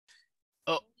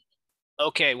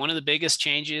Okay, one of the biggest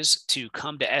changes to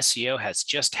come to SEO has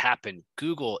just happened.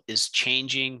 Google is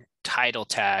changing title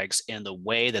tags and the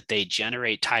way that they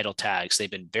generate title tags.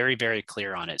 They've been very, very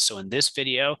clear on it. So in this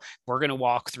video, we're going to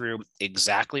walk through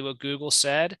exactly what Google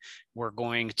said. We're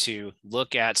going to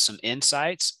look at some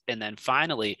insights. And then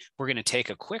finally, we're going to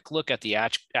take a quick look at the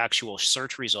actual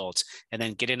search results and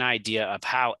then get an idea of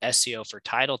how SEO for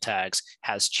title tags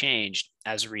has changed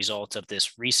as a result of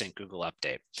this recent Google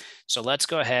update. So let's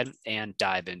go ahead and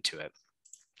dive into it.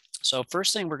 So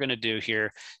first thing we're going to do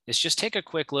here is just take a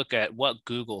quick look at what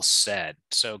Google said.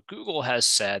 So Google has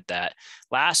said that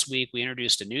last week we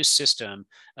introduced a new system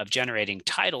of generating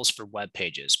titles for web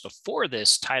pages. Before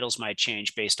this, titles might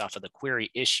change based off of the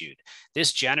query issued.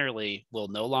 This generally will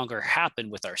no longer happen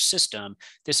with our system.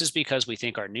 This is because we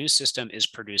think our new system is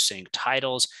producing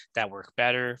titles that work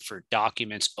better for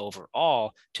documents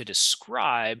overall to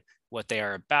describe what they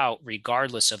are about,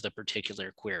 regardless of the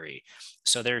particular query.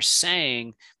 So they're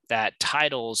saying that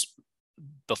titles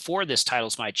before this,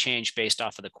 titles might change based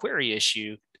off of the query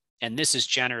issue, and this is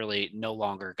generally no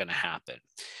longer going to happen.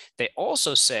 They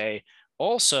also say,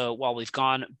 while we've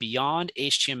gone beyond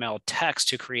HTML text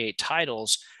to create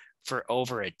titles for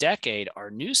over a decade,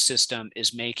 our new system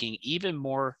is making even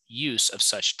more use of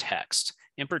such text.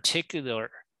 In particular,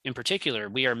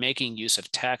 we are making use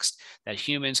of text that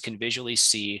humans can visually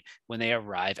see when they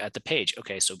arrive at the page.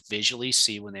 Okay, so visually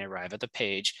see when they arrive at the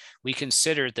page. We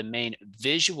consider the main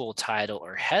visual title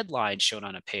or headline shown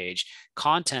on a page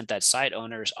content that site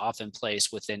owners often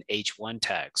place within H1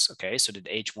 tags. Okay, so did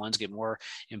H1s get more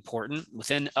important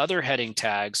within other heading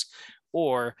tags,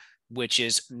 or which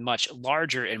is much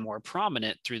larger and more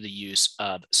prominent through the use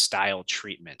of style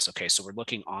treatments. Okay, so we're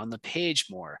looking on the page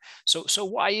more. So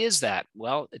why is that?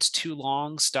 Well, it's too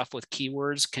long, stuff with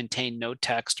keywords, contain no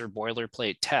text or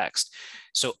boilerplate text.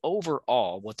 So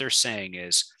overall, what they're saying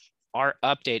is our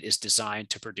update is designed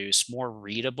to produce more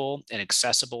readable and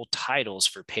accessible titles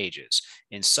for pages.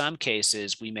 In some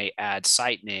cases, we may add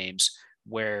site names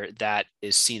where that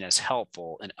is seen as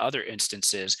helpful. In other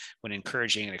instances, when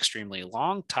encountering an extremely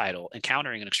long title,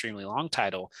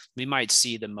 we might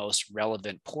see the most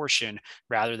relevant portion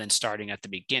rather than starting at the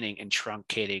beginning and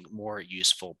truncating more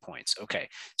useful points. Okay,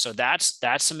 so that's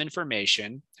some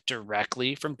information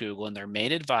directly from Google, and their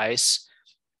main advice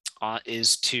on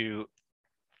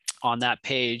that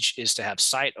page is to have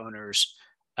site owners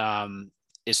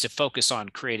is to focus on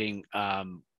creating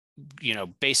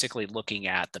basically looking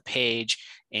at the page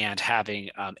and having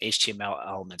HTML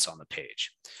elements on the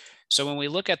page. So when we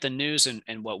look at the news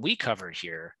and what we covered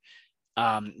here,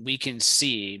 we can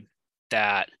see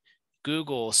that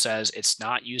Google says it's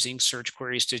not using search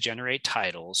queries to generate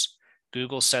titles.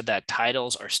 Google said that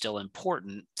titles are still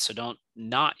important, so don't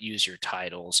not use your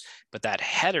titles, but that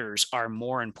headers are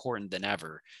more important than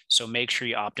ever. So make sure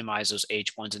you optimize those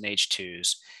H1s and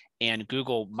H2s. And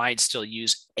Google might still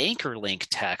use anchor link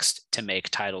text to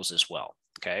make titles as well.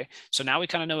 Okay, so now we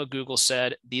kind of know what Google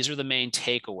said. These are the main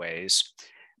takeaways.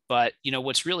 But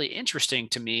what's really interesting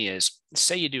to me is,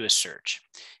 say you do a search,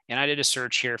 and I did a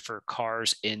search here for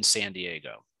cars in San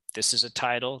Diego. This is a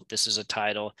title, this is a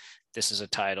title, this is a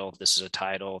title, this is a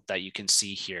title that you can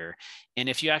see here. And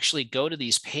if you actually go to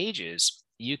these pages,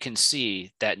 you can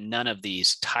see that none of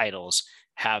these titles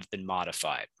have been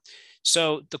modified.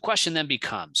 So the question then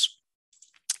becomes,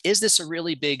 is this a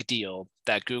really big deal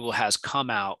that Google has come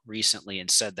out recently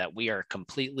and said that we are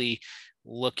completely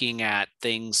looking at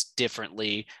things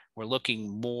differently? We're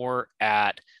looking more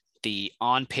at the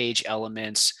on-page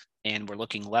elements, and we're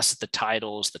looking less at the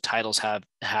titles. The titles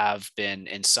have been,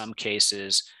 in some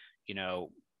cases,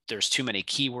 there's too many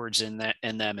keywords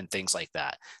in them and things like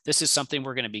that. This is something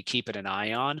we're going to be keeping an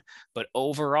eye on, but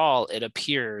overall, it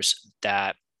appears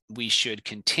that we should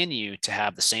continue to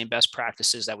have the same best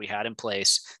practices that we had in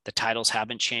place. The titles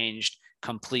haven't changed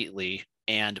completely,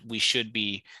 and we should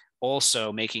be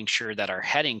also making sure that our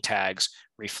heading tags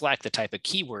reflect the type of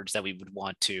keywords that we would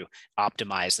want to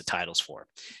optimize the titles for.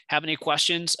 Have any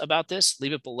questions about this?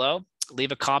 Leave it below.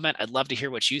 Leave a comment. I'd love to hear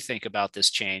what you think about this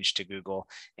change to Google,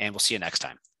 and we'll see you next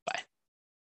time.